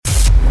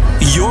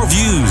Your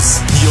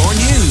views, your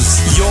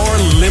news, your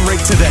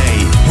Limerick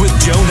Today with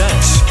Joe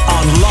Nash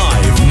on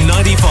Live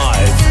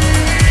 95.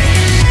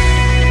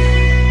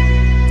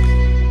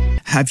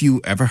 Have you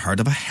ever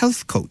heard of a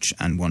health coach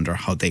and wonder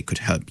how they could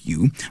help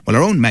you? Well,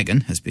 our own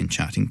Megan has been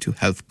chatting to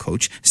health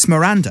coach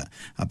Smiranda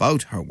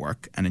about her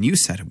work and a new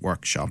set of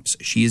workshops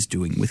she is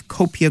doing with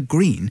Copia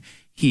Green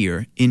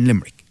here in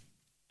Limerick.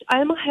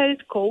 I'm a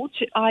health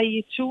coach.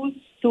 I choose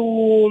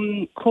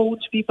to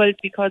coach people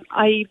because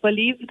I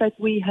believe that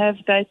we have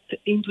that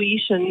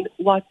intuition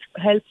what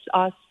helps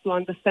us to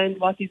understand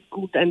what is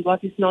good and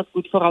what is not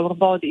good for our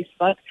bodies.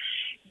 But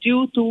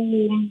due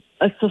to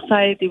a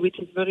society which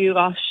is very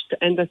rushed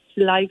and a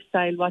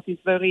lifestyle what is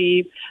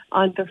very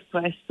under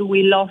stress,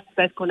 we lost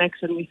that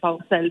connection with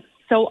ourselves.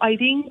 So I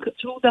think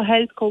through the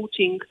health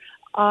coaching,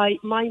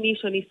 my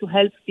mission is to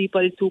help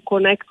people to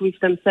connect with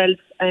themselves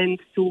and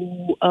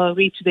to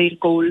reach their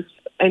goals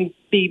and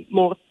be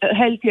more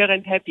healthier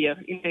and happier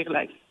in their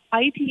life.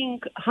 I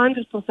think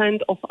 100%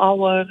 of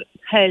our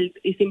health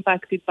is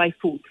impacted by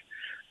food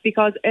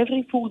because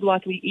every food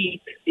what we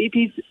eat, it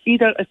is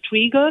either a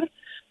trigger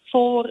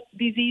for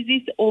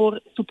diseases or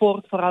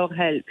support for our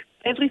health.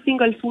 Every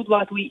single food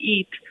what we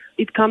eat,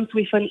 it comes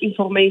with an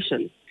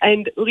information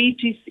and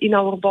reaches in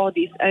our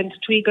bodies and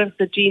triggers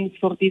the genes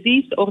for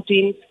disease or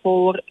genes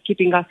for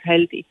keeping us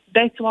healthy.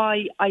 That's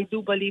why I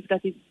do believe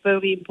that it's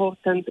very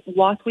important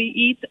what we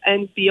eat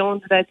and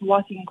beyond that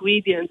what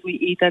ingredients we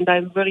eat. And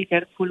I'm very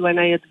careful when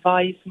I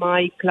advise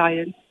my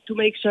clients to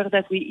make sure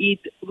that we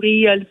eat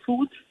real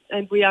food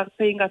and we are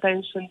paying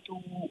attention to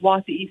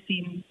what is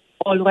in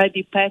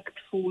already packed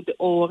food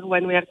or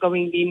when we are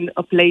going in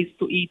a place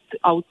to eat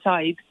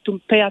outside, to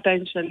pay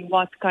attention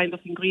what kind of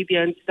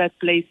ingredients that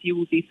place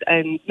uses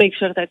and make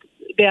sure that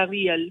they are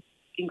real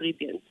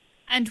ingredients.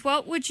 And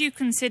what would you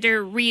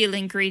consider real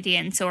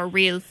ingredients or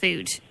real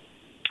food?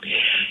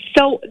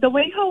 So the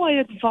way how I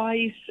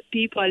advise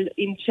people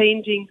in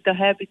changing the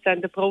habits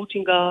and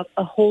approaching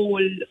a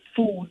whole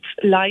food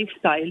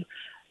lifestyle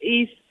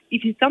is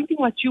if it's something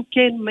what you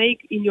can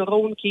make in your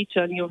own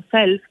kitchen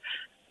yourself,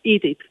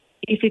 eat it.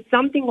 If it's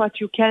something what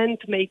you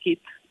can't make it,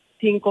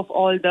 think of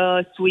all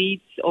the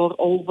sweets or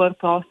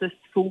over-processed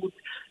foods,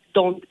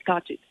 don't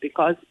touch it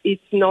because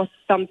it's not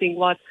something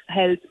what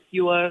helps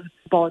your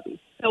body.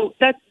 So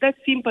that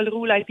simple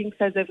rule, I think,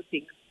 says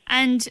everything.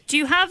 And do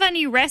you have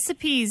any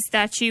recipes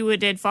that you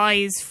would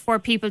advise for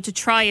people to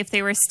try if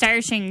they were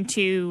starting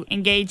to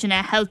engage in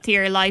a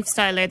healthier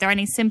lifestyle? Are there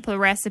any simple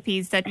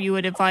recipes that you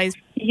would advise?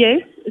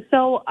 Yes.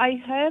 So I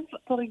have,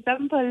 for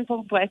example,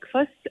 for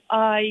breakfast,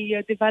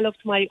 I developed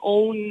my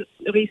own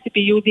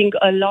recipe using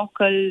a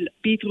local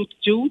beetroot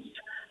juice.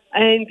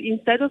 And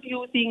instead of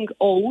using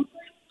oats,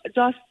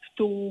 just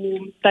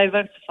to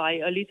diversify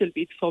a little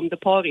bit from the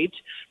porridge,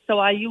 so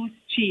I use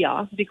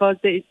chia because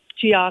the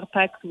chia are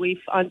packed with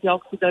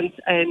antioxidants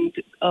and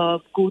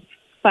good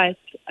fat,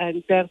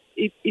 and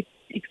it's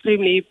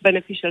extremely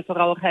beneficial for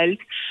our health,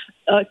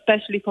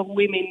 especially for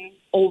women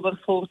over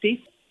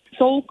 40.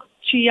 Soak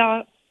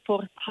chia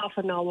for half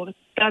an hour.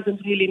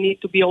 Doesn't really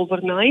need to be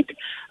overnight.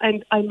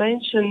 And I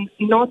mentioned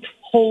not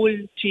whole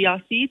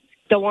chia seeds,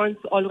 the ones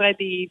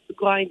already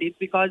grinded,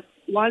 because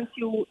once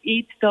you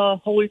eat the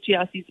whole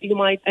chia seeds, you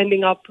might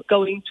ending up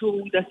going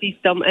through the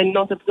system and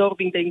not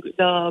absorbing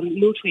the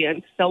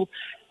nutrients. So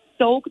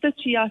soak the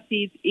chia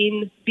seeds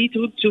in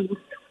beetroot juice,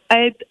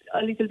 add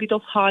a little bit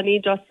of honey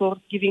just for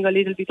giving a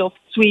little bit of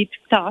sweet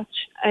touch,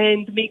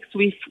 and mix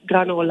with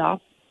granola.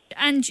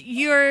 And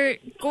you're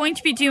going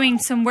to be doing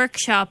some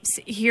workshops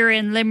here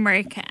in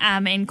Limerick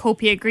in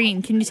Copia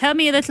Green. Can you tell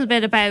me a little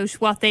bit about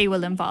what they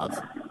will involve?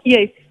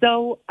 Yes,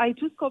 so I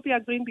choose Copia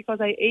Green because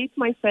I ate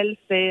myself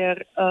there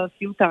a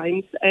few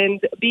times, and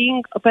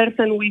being a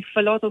person with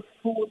a lot of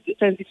food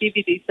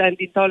sensitivities and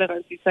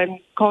intolerances and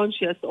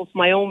conscious of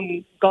my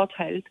own gut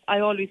health,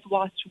 I always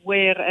watch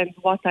where and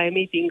what I'm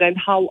eating and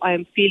how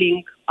I'm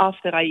feeling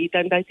after I eat,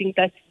 and I think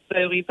that's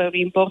very,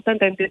 very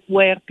important, and that's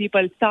where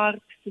people start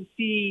to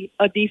see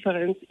a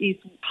difference is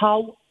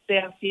how they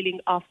are feeling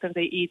after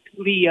they eat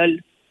real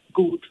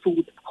good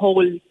food,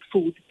 whole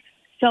food.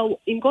 So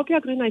in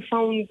Copia Green, I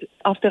found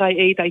after I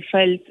ate, I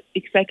felt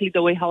exactly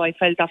the way how I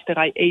felt after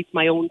I ate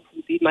my own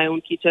food in my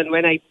own kitchen.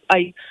 When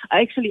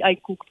I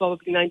cook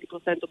probably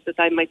 90% of the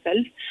time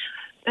myself.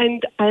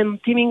 And I'm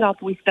teaming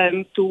up with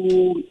them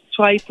to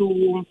try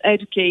to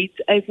educate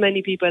as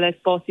many people as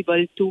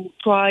possible to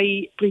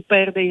try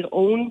prepare their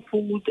own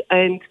food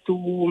and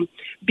to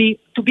be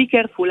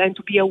careful and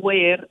to be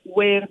aware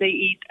where they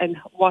eat and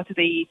what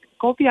they eat.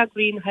 Copia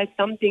Green has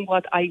something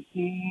what I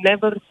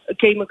never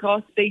came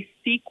across. They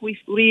stick with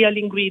real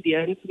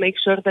ingredients, make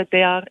sure that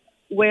they are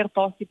where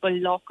possible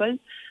local,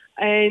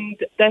 and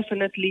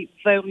definitely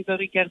very,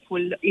 very careful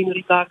in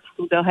regards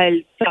to the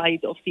health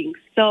side of things.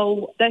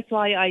 So that's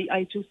why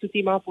I choose to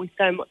team up with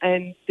them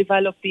and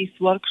develop these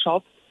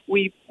workshops.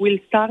 We will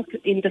start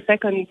in the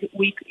second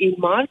week in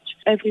March,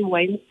 every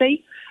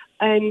Wednesday.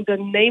 And the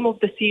name of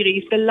the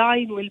series, the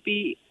line will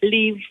be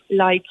Live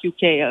Like You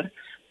Care.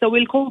 So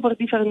we'll cover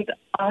different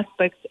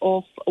aspects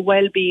of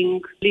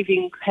well-being,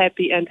 living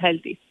happy and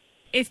healthy.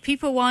 If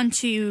people want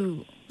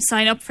to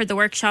sign up for the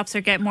workshops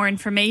or get more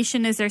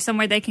information, is there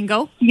somewhere they can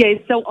go?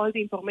 Yes, so all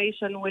the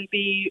information will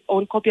be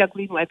on Copia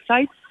Green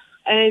website,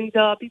 and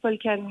people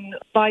can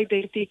buy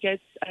their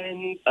tickets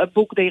and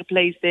book their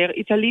place there.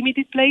 It's a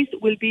limited place.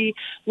 Will be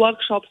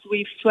workshops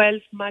with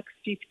 12, max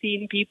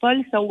 15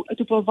 people, so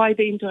to provide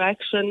the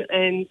interaction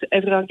and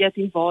everyone get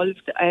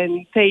involved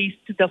and taste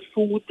the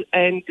food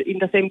and in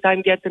the same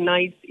time get a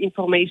nice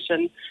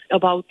information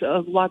about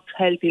what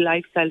healthy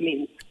lifestyle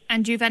means.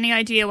 And do you have any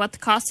idea what the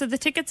cost of the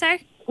tickets are?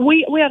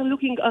 We are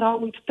looking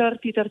around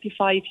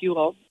 30-35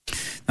 euro.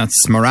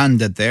 That's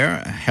Miranda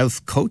there, a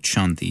health coach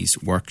on these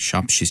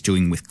workshops she's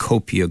doing with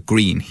Copia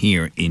Green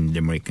here in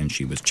Limerick, and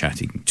she was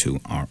chatting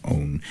to our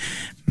own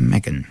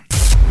Megan.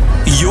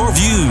 Your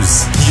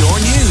views, your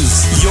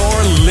news,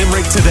 your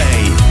Limerick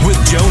Today with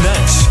Joe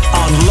Nash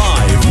on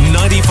Live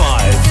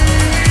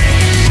 95.